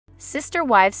Sister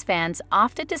Wives fans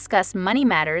often discuss money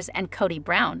matters and Kody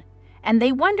Brown, and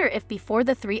they wonder if before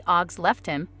the three Oggs left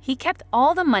him, he kept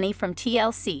all the money from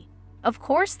TLC. Of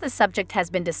course, the subject has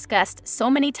been discussed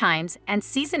so many times, and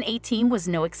Season 18 was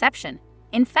no exception.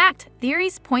 In fact,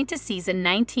 theories point to Season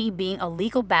 19 being a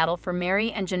legal battle for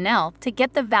Meri and Janelle to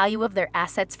get the value of their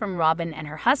assets from Robyn and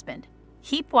her husband.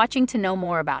 Keep watching to know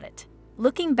more about it.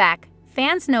 Looking back,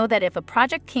 fans know that if a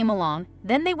project came along,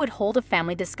 then they would hold a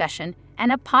family discussion,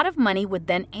 and a pot of money would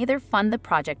then either fund the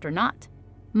project or not.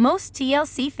 Most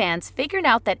TLC fans figured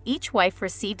out that each wife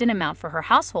received an amount for her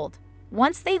household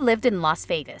once they lived in Las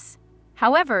Vegas.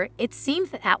 However, it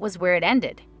seems that was where it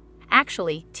ended.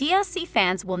 Actually, TLC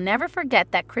fans will never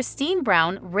forget that Kody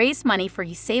Brown raised money for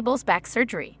Isabel's back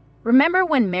surgery. Remember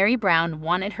when Meri Brown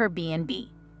wanted her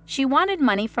B&B? She wanted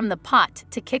money from the pot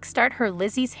to kickstart her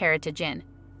Lizzie's Heritage Inn.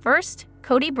 First,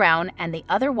 Kody Brown and the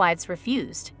other wives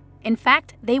refused. In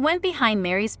fact, they went behind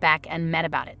Meri's back and met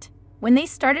about it. When they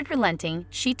started relenting,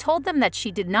 she told them that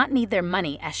she did not need their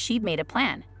money as she'd made a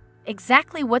plan.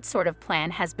 Exactly what sort of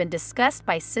plan has been discussed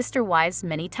by sister wives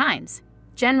many times.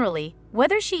 Generally,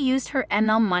 whether she used her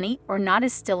ML money or not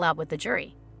is still out with the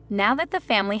jury. Now that the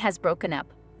family has broken up,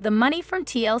 the money from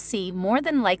TLC more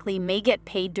than likely may get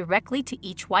paid directly to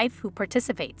each wife who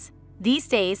participates. These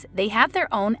days, they have their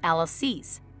own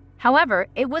LLCs. However,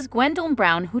 it was Kody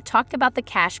Brown who talked about the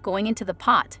cash going into the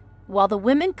pot, while the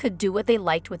women could do what they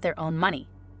liked with their own money.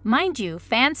 Mind you,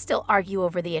 fans still argue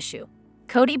over the issue.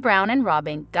 Kody Brown and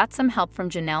Robyn got some help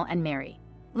from Janelle and Meri.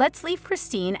 Let's leave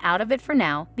Kody out of it for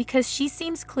now because she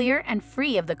seems clear and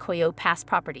free of the Koyo past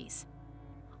properties.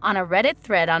 On a Reddit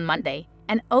thread on Monday,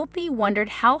 an OP wondered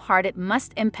how hard it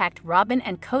must impact Robyn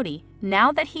and Kody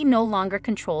now that he no longer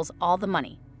controls all the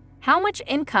money. How much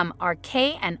income are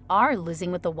K and R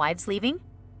losing with the wives leaving?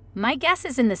 My guess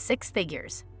is in the six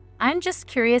figures. I'm just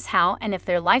curious how and if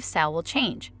their lifestyle will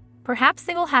change. Perhaps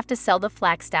they will have to sell the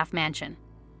Flagstaff mansion.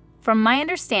 From my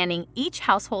understanding, each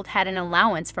household had an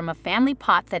allowance from a family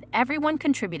pot that everyone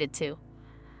contributed to.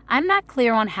 I'm not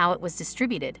clear on how it was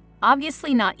distributed,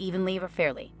 obviously not evenly or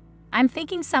fairly. I'm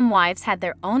thinking some wives had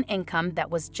their own income that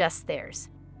was just theirs.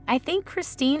 I think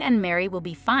Kody and Meri will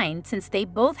be fine since they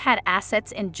both had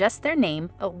assets in just their name,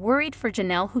 but worried for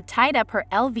Janelle who tied up her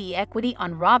LV equity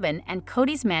on Robyn and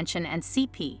Kody's mansion and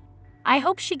CP. I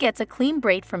hope she gets a clean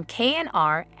break from K and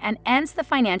R and ends the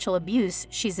financial abuse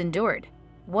she's endured.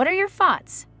 What are your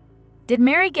thoughts? Did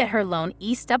Meri get her loan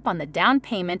eased up on the down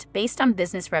payment based on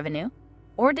business revenue?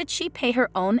 Or did she pay her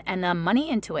own and money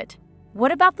into it?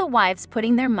 What about the wives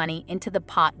putting their money into the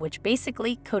pot which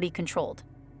basically Kody controlled?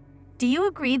 Do you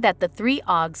agree that the three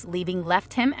Oggs leaving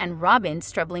left him and Robyn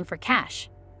struggling for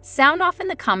cash? Sound off in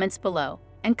the comments below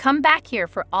and come back here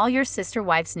for all your Sister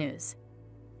Wives news.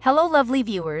 Hello lovely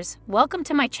viewers, welcome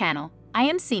to my channel. I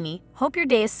am Simi, hope your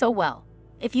day is so well.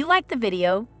 If you liked the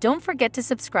video, don't forget to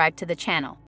subscribe to the channel.